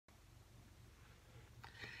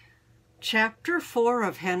Chapter 4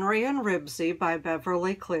 of Henry and Ribsy by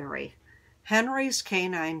Beverly Cleary. Henry's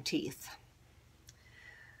Canine Teeth.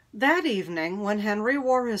 That evening, when Henry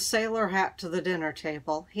wore his sailor hat to the dinner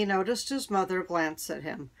table, he noticed his mother glance at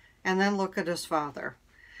him, and then look at his father.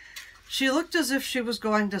 She looked as if she was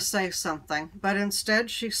going to say something, but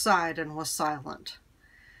instead she sighed and was silent.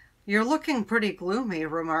 "You're looking pretty gloomy,"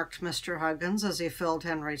 remarked Mr. Huggins as he filled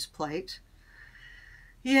Henry's plate.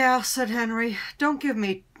 "Yeah," said Henry. "Don't give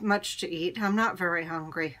me much to eat. I'm not very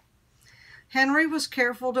hungry." Henry was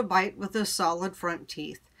careful to bite with his solid front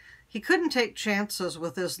teeth. He couldn't take chances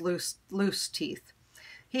with his loose teeth.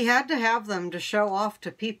 He had to have them to show off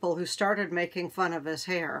to people who started making fun of his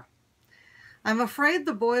hair. "I'm afraid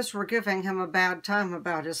the boys were giving him a bad time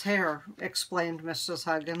about his hair," explained Mrs.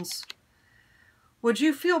 Huggins. "Would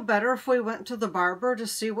you feel better if we went to the barber to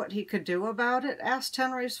see what he could do about it?" asked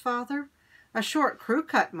Henry's father. "A short crew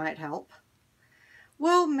cut might help."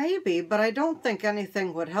 "Well, maybe, but I don't think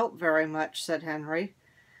anything would help very much," said Henry.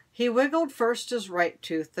 He wiggled first his right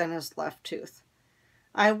tooth, then his left tooth.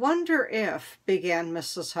 "I wonder if," began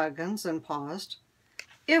Mrs. Huggins, and paused.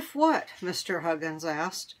 "If what?" Mr. Huggins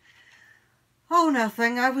asked. "Oh,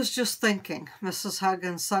 nothing. I was just thinking." Mrs.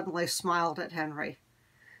 Huggins suddenly smiled at Henry.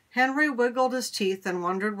 Henry wiggled his teeth and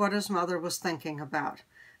wondered what his mother was thinking about.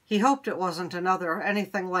 He hoped it wasn't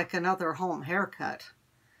anything like another home haircut.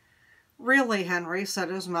 "Really, Henry," said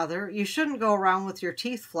his mother, "you shouldn't go around with your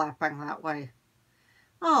teeth flapping that way."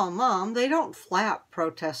 "Oh, Mom, they don't flap,"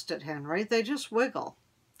 protested Henry. "They just wiggle."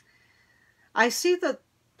 "I see that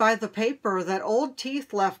by the paper that old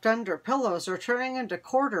teeth left under pillows are turning into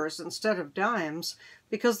quarters instead of dimes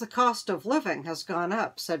because the cost of living has gone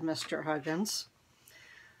up," said Mr. Huggins.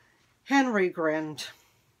 Henry grinned.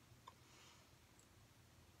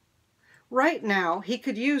 Right now, he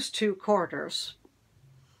could use 2 quarters,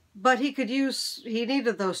 but he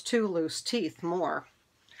needed those 2 loose teeth more.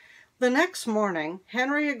 The next morning,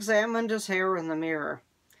 Henry examined his hair in the mirror.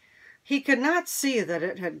 He could not see that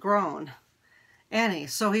it had grown any,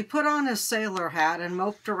 so he put on his sailor hat and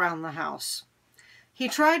moped around the house. He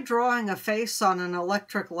tried drawing a face on an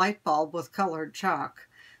electric light bulb with colored chalk.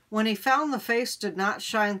 When he found the face did not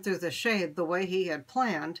shine through the shade the way he had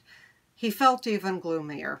planned, he felt even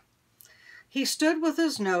gloomier. He stood with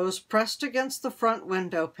his nose pressed against the front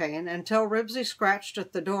window pane until Ribsy scratched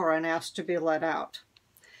at the door and asked to be let out.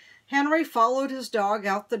 Henry followed his dog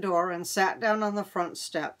out the door and sat down on the front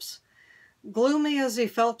steps. Gloomy as he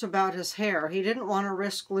felt about his hair, he didn't want to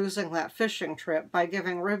risk losing that fishing trip by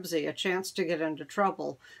giving Ribsy a chance to get into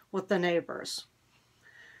trouble with the neighbors.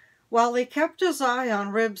 While he kept his eye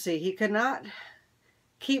on Ribsy, he could not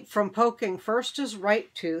keep from poking first his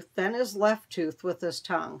right tooth, then his left tooth with his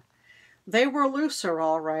tongue. They were looser,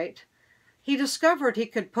 all right. He discovered he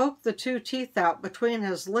could poke the 2 teeth out between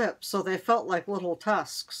his lips so they felt like little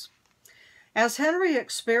tusks. As Henry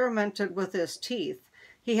experimented with his teeth,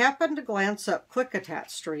 he happened to glance up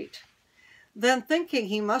Klickitat Street. Then, thinking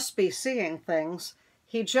he must be seeing things,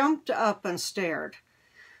 he jumped up and stared.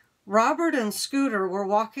 Robert and Scooter were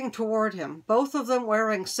walking toward him, both of them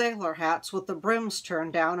wearing sailor hats with the brims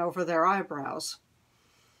turned down over their eyebrows.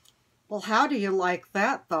 "Well, how do you like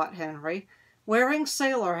that?" thought Henry. "Wearing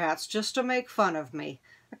sailor hats just to make fun of me.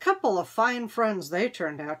 A couple of fine friends they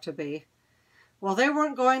turned out to be." Well, they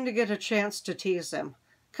weren't going to get a chance to tease him.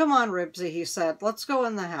 "Come on, Ribsy," he said. "Let's go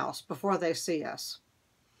in the house before they see us."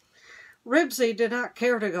 Ribsy did not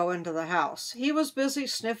care to go into the house. He was busy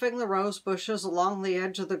sniffing the rose bushes along the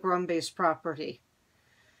edge of the Grumbies' property.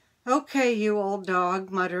 "Okay, you old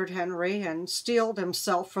dog," muttered Henry, and steeled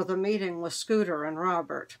himself for the meeting with Scooter and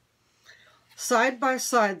Robert. Side by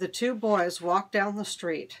side, the 2 boys walked down the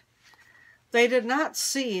street. They did not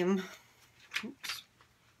seem...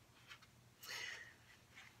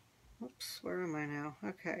 Oops, where am I now?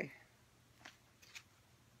 Okay.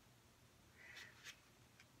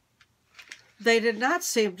 They did not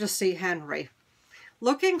seem to see Henry.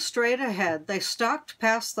 Looking straight ahead, they stalked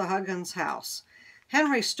past the Huggins house.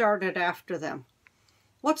 Henry started after them.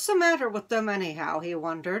 "What's the matter with them anyhow?" he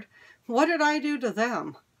wondered. "What did I do to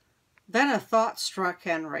them?" Then a thought struck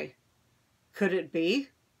Henry. Could it be?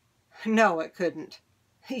 No, it couldn't.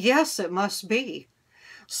 Yes, it must be.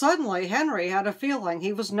 Suddenly, Henry had a feeling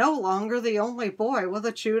he was no longer the only boy with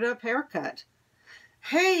a chewed-up haircut.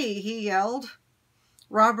 "Hey!" he yelled.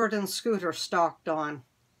 Robert and Scooter stalked on.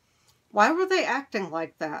 Why were they acting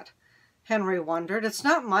like that? Henry wondered. It's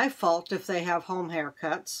not my fault if they have home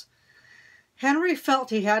haircuts. Henry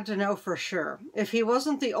felt he had to know for sure. If he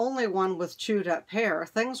wasn't the only one with chewed-up hair,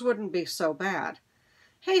 things wouldn't be so bad.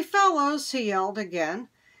 "Hey, fellows!" he yelled again,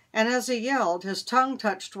 and as he yelled, his tongue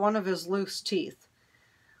touched one of his loose teeth.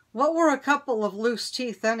 What were a couple of loose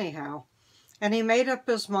teeth anyhow? And he made up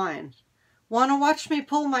his mind. Want to watch me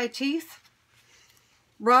pull my teeth?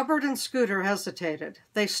 Robert and Scooter hesitated.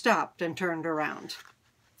 They stopped and turned around.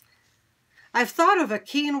 I've thought of a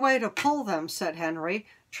keen way to pull them, said Henry,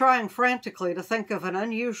 trying frantically to think of an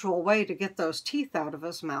unusual way to get those teeth out of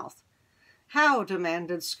his mouth. How?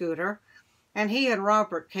 Demanded Scooter, and he and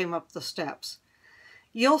Robert came up the steps.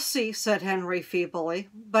 You'll see, said Henry feebly,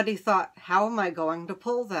 but he thought, how am I going to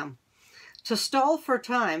pull them? To stall for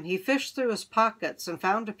time, he fished through his pockets and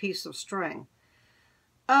found a piece of string.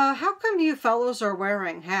 How come you fellows are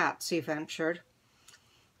wearing hats? He ventured.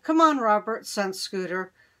 Come on, Robert, said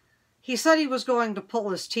Scooter. He said he was going to pull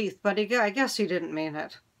his teeth, but I guess he didn't mean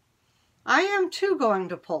it. I am too going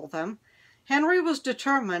to pull them. Henry was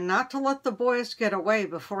determined not to let the boys get away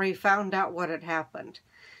before he found out what had happened.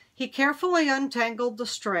 He carefully untangled the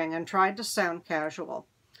string and tried to sound casual.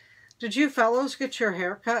 Did you fellows get your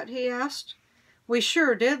hair cut? He asked. We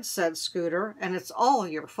sure did, said Scooter, and it's all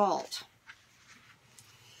your fault.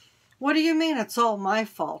 What do you mean it's all my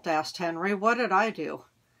fault? Asked Henry. What did I do?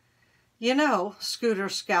 You know, Scooter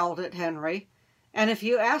scowled at Henry, and if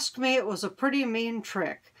you ask me, it was a pretty mean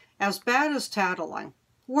trick, as bad as tattling.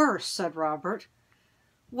 Worse, said Robert.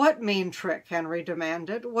 What mean trick? Henry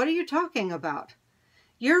demanded. What are you talking about?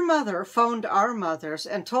 Your mother phoned our mothers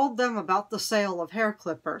and told them about the sale of hair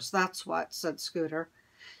clippers, that's what, said Scooter.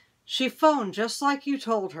 She phoned just like you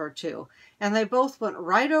told her to, and they both went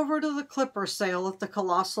right over to the clipper sale at the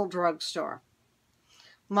Colossal drugstore.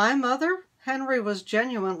 My mother? Henry was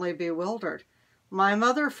genuinely bewildered. My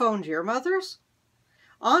mother phoned your mothers?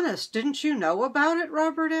 Honest, didn't you know about it?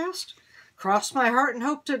 Robert asked. Cross my heart and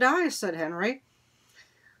hope to die, said Henry.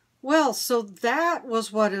 Well, so that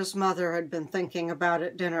was what his mother had been thinking about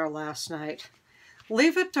at dinner last night.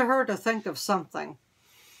 Leave it to her to think of something.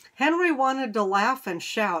 Henry wanted to laugh and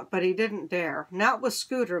shout, but he didn't dare, not with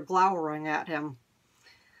Scooter glowering at him.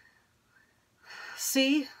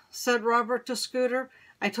 See, said Robert to Scooter,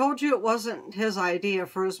 I told you it wasn't his idea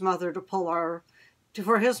for his mother to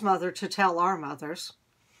tell our mothers.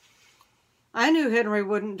 I knew Henry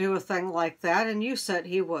wouldn't do a thing like that, and you said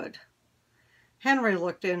he would. Henry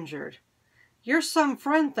looked injured. You're some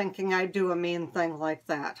friend thinking I'd do a mean thing like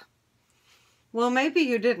that. Well, maybe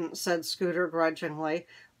you didn't, said Scooter grudgingly,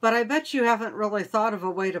 but I bet you haven't really thought of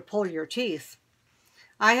a way to pull your teeth.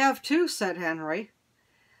 I have too, said Henry.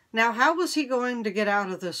 Now, how was he going to get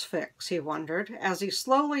out of this fix, he wondered, as he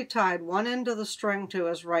slowly tied one end of the string to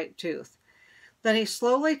his right tooth. Then he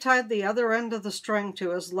slowly tied the other end of the string to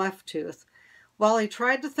his left tooth, while he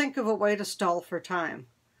tried to think of a way to stall for time.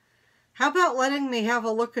 How about letting me have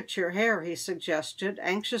a look at your hair, he suggested,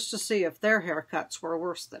 anxious to see if their haircuts were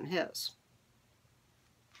worse than his.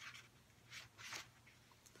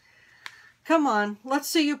 Come on, let's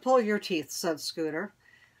see you pull your teeth, said Scooter.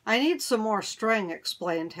 I need some more string,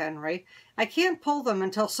 explained Henry. I can't pull them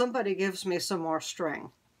until somebody gives me some more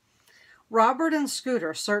string. Robert and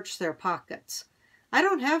Scooter searched their pockets. I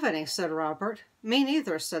don't have any, said Robert. Me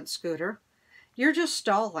neither, said Scooter. You're just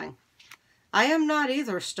stalling. I am not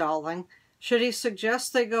either stalling. Should he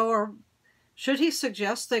suggest they go around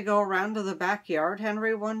to the backyard?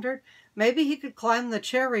 Henry wondered. Maybe he could climb the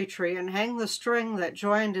cherry tree and hang the string that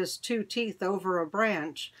joined his two teeth over a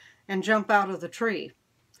branch and jump out of the tree.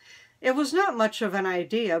 It was not much of an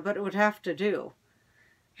idea, but it would have to do.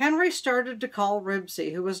 Henry started to call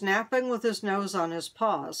Ribsy, who was napping with his nose on his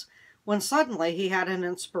paws, when suddenly he had an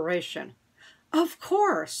inspiration. Of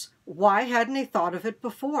course! Why hadn't he thought of it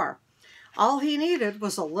before? All he needed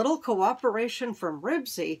was a little cooperation from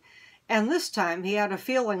Ribsy, and this time he had a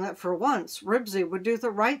feeling that for once Ribsy would do the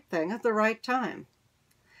right thing at the right time.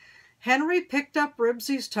 Henry picked up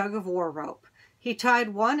Ribsy's tug-of-war rope. He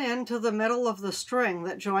tied one end to the middle of the string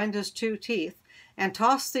that joined his two teeth and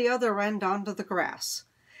tossed the other end onto the grass.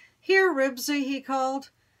 Here, Ribsy, he called.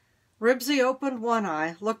 Ribsy opened one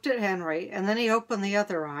eye, looked at Henry, and then he opened the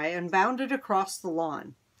other eye and bounded across the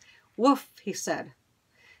lawn. Woof, he said.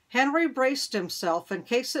 Henry braced himself in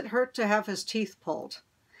case it hurt to have his teeth pulled.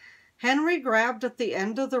 Henry grabbed at the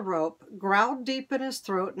end of the rope, growled deep in his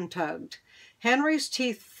throat, and tugged. Henry's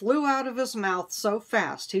teeth flew out of his mouth so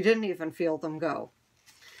fast he didn't even feel them go.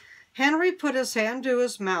 Henry put his hand to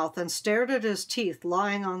his mouth and stared at his teeth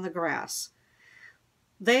lying on the grass.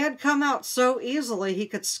 They had come out so easily he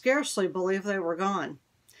could scarcely believe they were gone.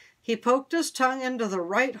 He poked his tongue into the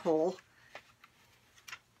right hole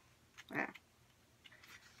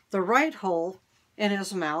in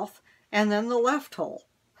his mouth, and then the left hole.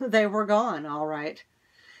 They were gone, all right.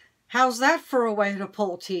 How's that for a way to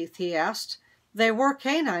pull teeth, he asked. They were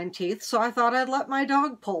canine teeth, so I thought I'd let my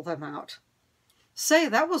dog pull them out. "Say,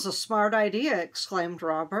 that was a smart idea," exclaimed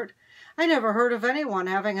Robert. "I never heard of anyone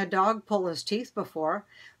having a dog pull his teeth before.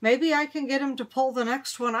 Maybe I can get him to pull the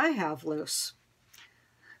next one I have loose."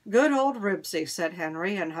 "Good old Ribsy," said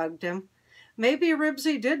Henry, and hugged him. Maybe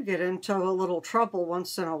Ribsy did get into a little trouble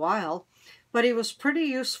once in a while, but he was pretty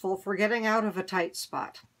useful for getting out of a tight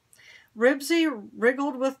spot. Ribsy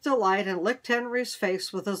wriggled with delight and licked Henry's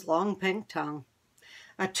face with his long pink tongue.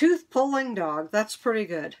 "A tooth-pulling dog, that's pretty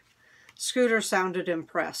good." Scooter sounded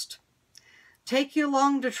impressed. "Take you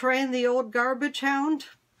long to train the old garbage hound?"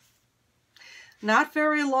 "Not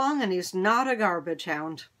very long, and he's not a garbage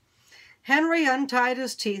hound." Henry untied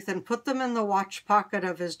his teeth and put them in the watch pocket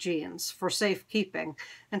of his jeans for safekeeping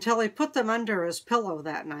until he put them under his pillow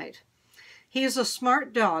that night. "He's a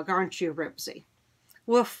smart dog, aren't you, Ribsy?"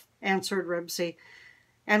 "Woof," answered Ribsy,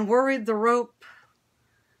 and worried the rope.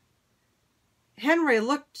 Henry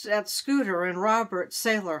looked at Scooter and Robert's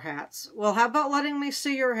sailor hats. "Well, how about letting me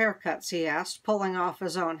see your haircuts?" he asked, pulling off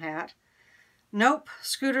his own hat. "Nope."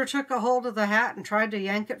 Scooter took a hold of the hat and tried to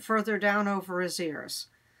yank it further down over his ears.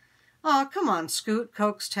 "Aw, come on, Scoot,"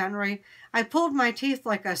 coaxed Henry. "I pulled my teeth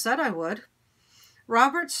like I said I would."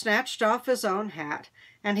 Robert snatched off his own hat,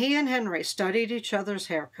 and he and Henry studied each other's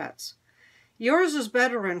haircuts. "Yours is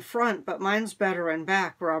better in front, but mine's better in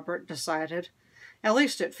back," Robert decided. "At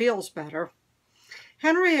least it feels better."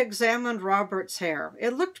 Henry examined Robert's hair.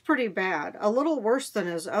 It looked pretty bad, a little worse than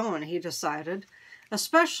his own, he decided,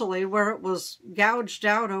 especially where it was gouged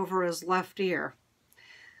out over his left ear.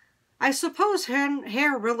 "I suppose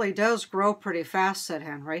hair really does grow pretty fast," said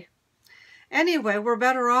Henry. "Anyway, we're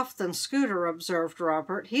better off than Scooter," observed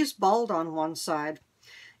Robert. "He's bald on one side.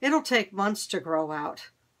 It'll take months to grow out."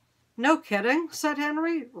 "No kidding," said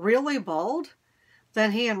Henry. "Really bald?"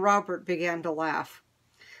 Then he and Robert began to laugh.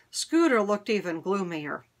 Scooter looked even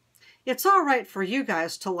gloomier. "It's all right for you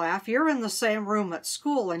guys to laugh. You're in the same room at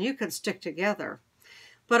school and you can stick together.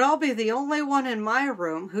 But I'll be the only one in my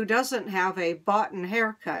room who doesn't have a boughten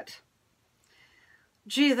haircut."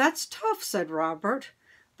 "Gee, that's tough," said Robert,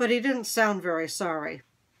 but he didn't sound very sorry.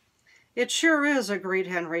 "It sure is," agreed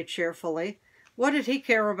Henry cheerfully. What did he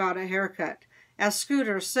care about a haircut? As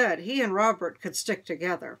Scooter said, he and Robert could stick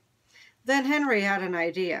together. Then Henry had an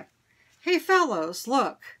idea. "Hey, fellows,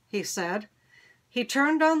 look," he said. He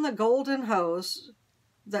turned on the garden hose,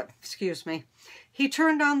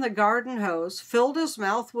 filled his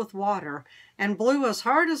mouth with water, and blew as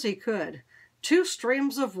hard as he could. 2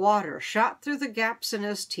 streams of water shot through the gaps in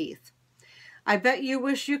his teeth. "I bet you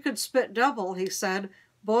wish you could spit double," he said.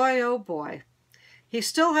 Boy, oh boy. He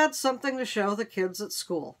still had something to show the kids at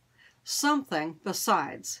school. Something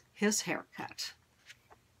besides his haircut.